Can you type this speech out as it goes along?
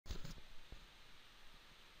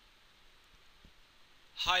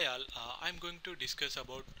Hi all, I'm going to discuss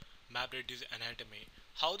about Mapreduce anatomy,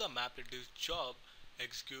 how the Mapreduce job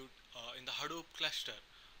execute in the Hadoop cluster,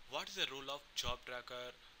 what is the role of job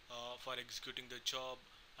tracker for executing the job,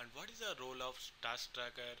 and what is the role of task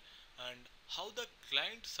tracker, and how the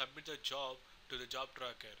client submit the job to the job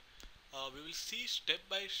tracker. We will see step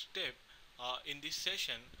by step in this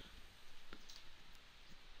session.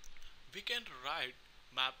 We can write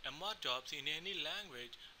map MR jobs in any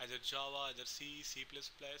language, either Java, either C, C++,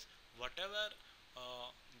 whatever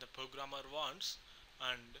the programmer wants.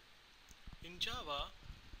 And in Java,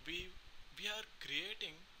 we we are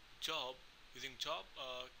creating job using job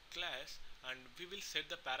class, and we will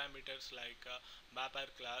set the parameters like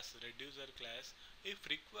mapper class, reducer class, if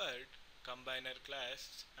required, combiner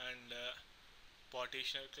class, and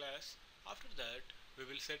partitioner class. After that, we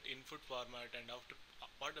will set input format and after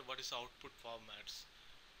what is output formats.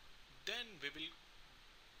 Then we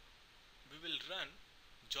will run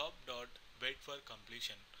job dot wait for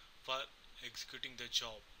completion for executing the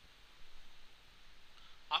job.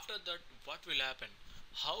 After that, what will happen?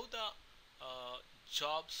 How the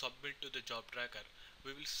job submit to the job tracker?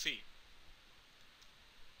 We will see.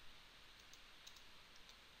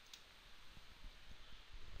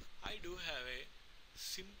 I do have a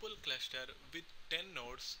simple cluster with 10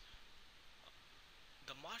 nodes.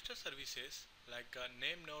 The master services like a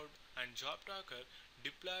name node and job tracker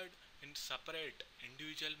deployed in separate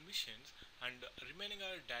individual missions, and remaining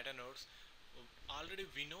are data nodes. Already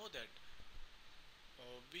we know that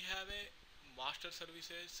we have a master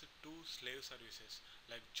services, two slave services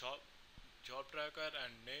like job tracker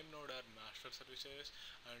and name node are master services,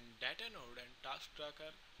 and data node and task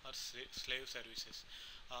tracker are slave services.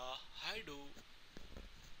 Uh, I do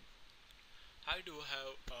I do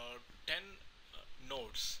have 10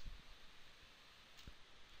 nodes.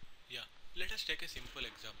 Yeah, let us take a simple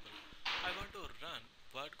example. I want to run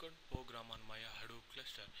word code program on my Hadoop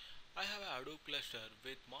cluster. I have a Hadoop cluster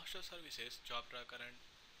with master services, job tracker and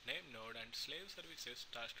name node, and slave services,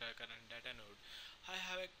 task tracker and data node. I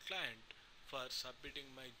have a client for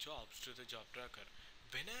submitting my jobs to the job tracker.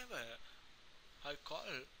 Whenever I call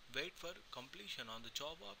wait for completion on the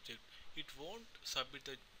job object, it won't submit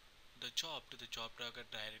the job to the job tracker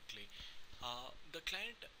directly. The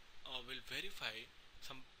client will verify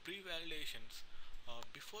some pre-validations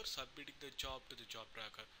before submitting the job to the job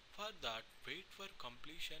tracker. For that wait for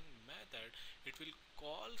completion method, it will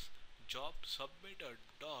calls job submitter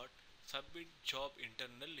dot submit job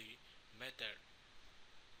internally method.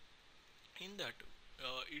 In that,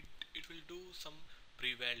 it will do some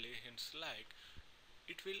pre-validations like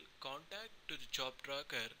it will contact to the job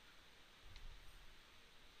tracker,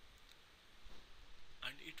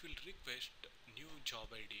 and it will request new job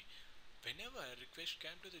ID. Whenever a request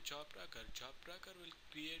came to the job tracker will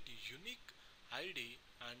create a unique ID,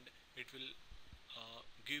 and it will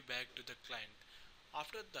give back to the client.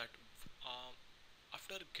 After that, uh,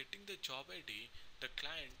 after getting the job ID, the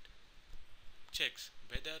client checks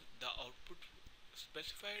whether the output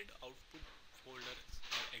specified output folder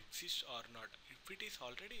exists or not. If it is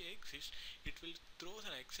already exists, it will throw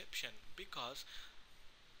an exception because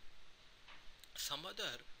some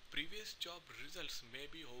other previous job results may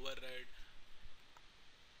be override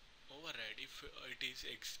if it is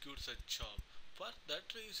executes a job. For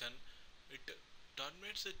that reason, it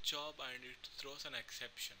terminates the job and it throws an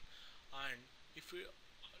exception. And if we,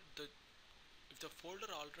 the if the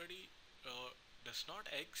folder already does not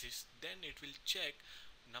exist, then it will check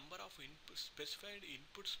number of input specified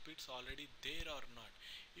input bits already there or not.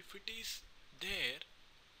 If it is there,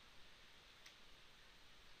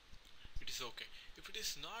 it is okay. If it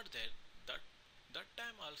is not there, that that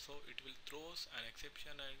time also it will throws an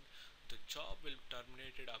exception, and the job will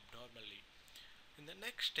terminated abnormally. In the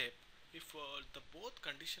next step, if the both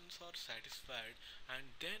conditions are satisfied,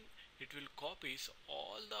 and then it will copies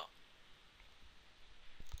all the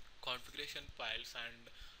configuration files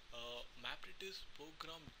and Mapreduce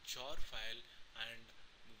program jar file, and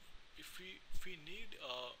if we need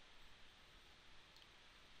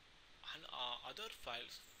other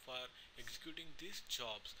files for executing these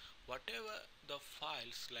jobs, whatever the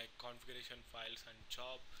files like configuration files and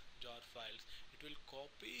job jar files, it will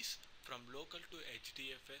copies from local to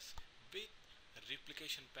HDFS with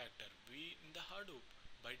replication factor. We in the Hadoop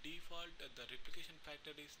by default the replication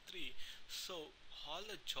factor is 3, so all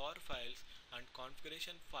the jar files and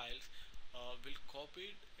configuration files will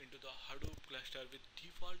copy it into the Hadoop cluster with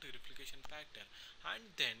default replication factor,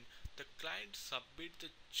 and then the client submit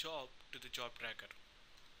the job to the job tracker.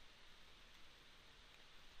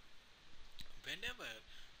 Whenever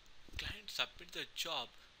client submit the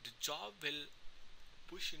job will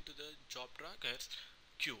push into the job trackers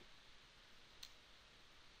queue.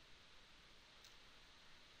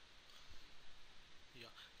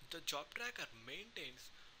 Yeah, the job tracker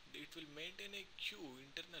maintains it will maintain a queue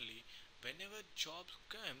internally. Whenever job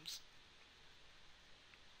comes,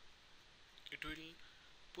 it will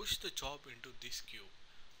push the job into this queue.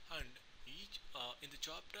 And each in the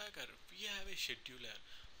job tracker we have a scheduler.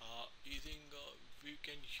 Using We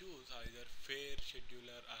can use either fair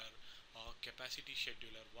scheduler or capacity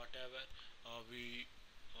scheduler, whatever we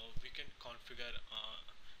can configure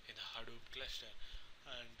in the Hadoop cluster.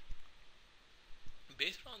 And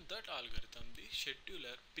based on that algorithm, the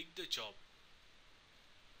scheduler pick the job,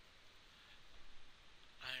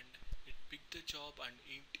 and it pick the job and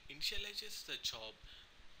it initializes the job.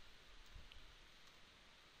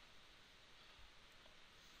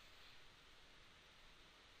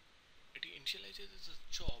 It initializes the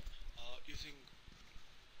job using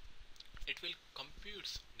it will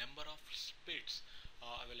computes number of splits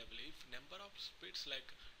available. If number of splits,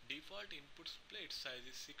 like default input split size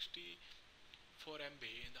is 64 MB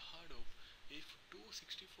in the Hadoop, if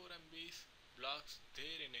 264 MBs blocks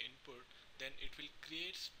there in the input, then it will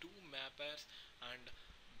create two mappers, and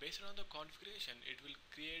based on the configuration it will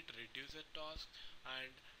create reducer task,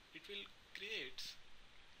 and it will create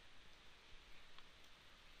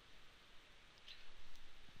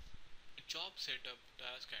job setup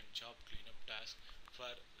task and job cleanup task. For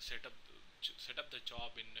setup set up the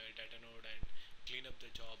job in data node and clean up the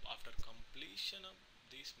job. After completion of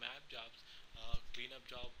these map jobs, cleanup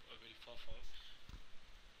job will perform.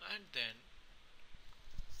 And then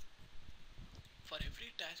for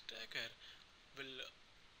every task tracker will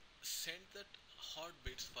send that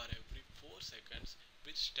heartbeats for every 4 seconds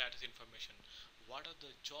with status information. What are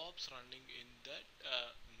the jobs running in that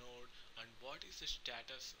node, and what is the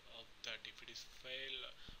status of that, if it is fail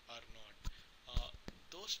or not.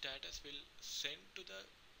 Those status will send to the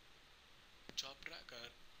job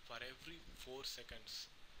tracker for every 4 seconds.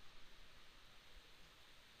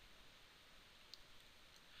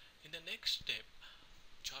 In the next step,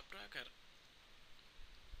 job tracker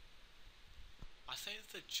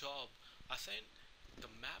assigns the job, assign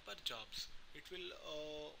the mapper jobs. It will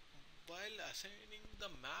while assigning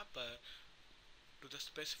the mapper to the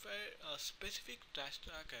specific task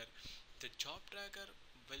tracker, the job tracker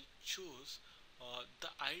will choose the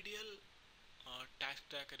ideal task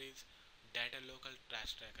tracker is data local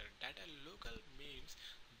task tracker. Data local means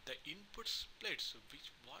the input splits, which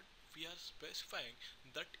what we are specifying,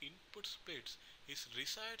 that input splits is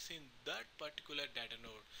resides in that particular data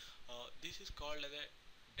node. This is called as a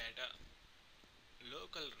data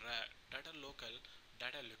data local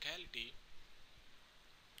data locality.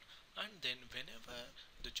 And then whenever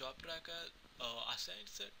the job tracker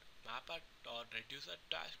assigns a mapper or reduce a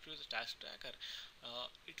task to the task tracker,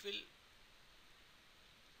 it will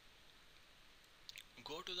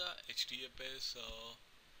go to the HDFS.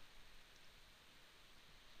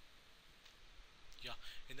 Yeah,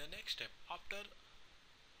 in the next step, after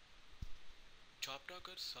job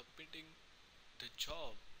tracker submitting the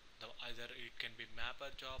job, either it can be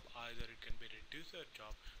mapper job, either it can be reducer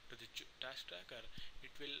job to the task tracker,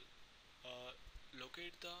 it will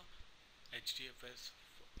locate the HDFS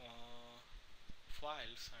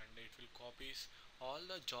files, and it will copies all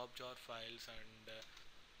the job jar files and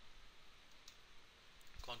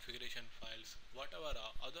configuration files, whatever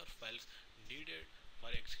other files needed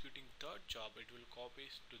for executing third job. It will copy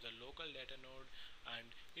to the local data node,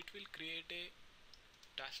 and it will create a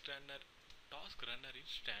task runner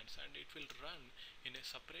instance, and it will run in a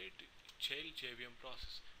separate child JVM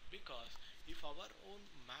process. Because if our own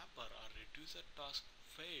mapper or reducer task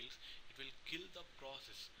fails, it will kill the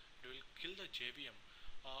process, it will kill the JVM.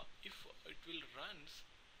 If it will runs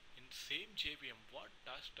in same JVM what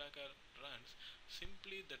task tracker runs,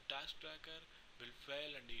 simply the task tracker will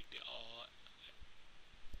fail and it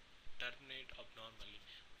terminate abnormally.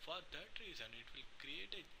 For that reason, it will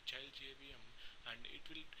create a child JVM, and it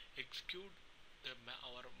will execute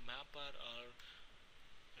our mapper or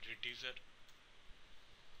reducer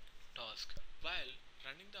task. While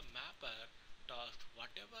running the mapper task,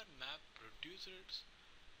 whatever map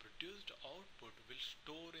produced output will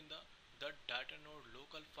store in the data node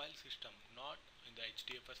local file system, not in the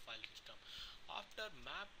HDFS file system. After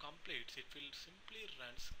map completes, it will simply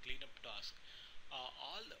runs cleanup task.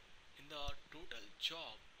 All in the total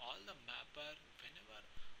job, all the mapper whenever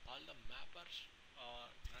all the mappers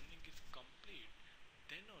running is complete,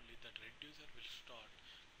 then only that reducer will start.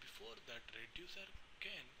 Before that, reducer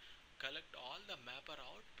can collect all the mapper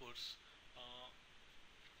outputs uh,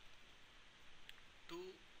 to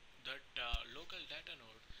that local data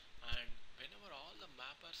node, and whenever all the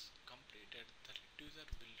mappers completed, the reducer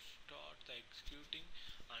executing,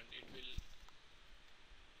 and it will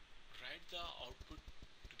write the output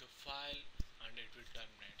to the file and it will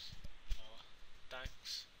terminate.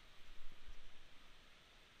 Thanks.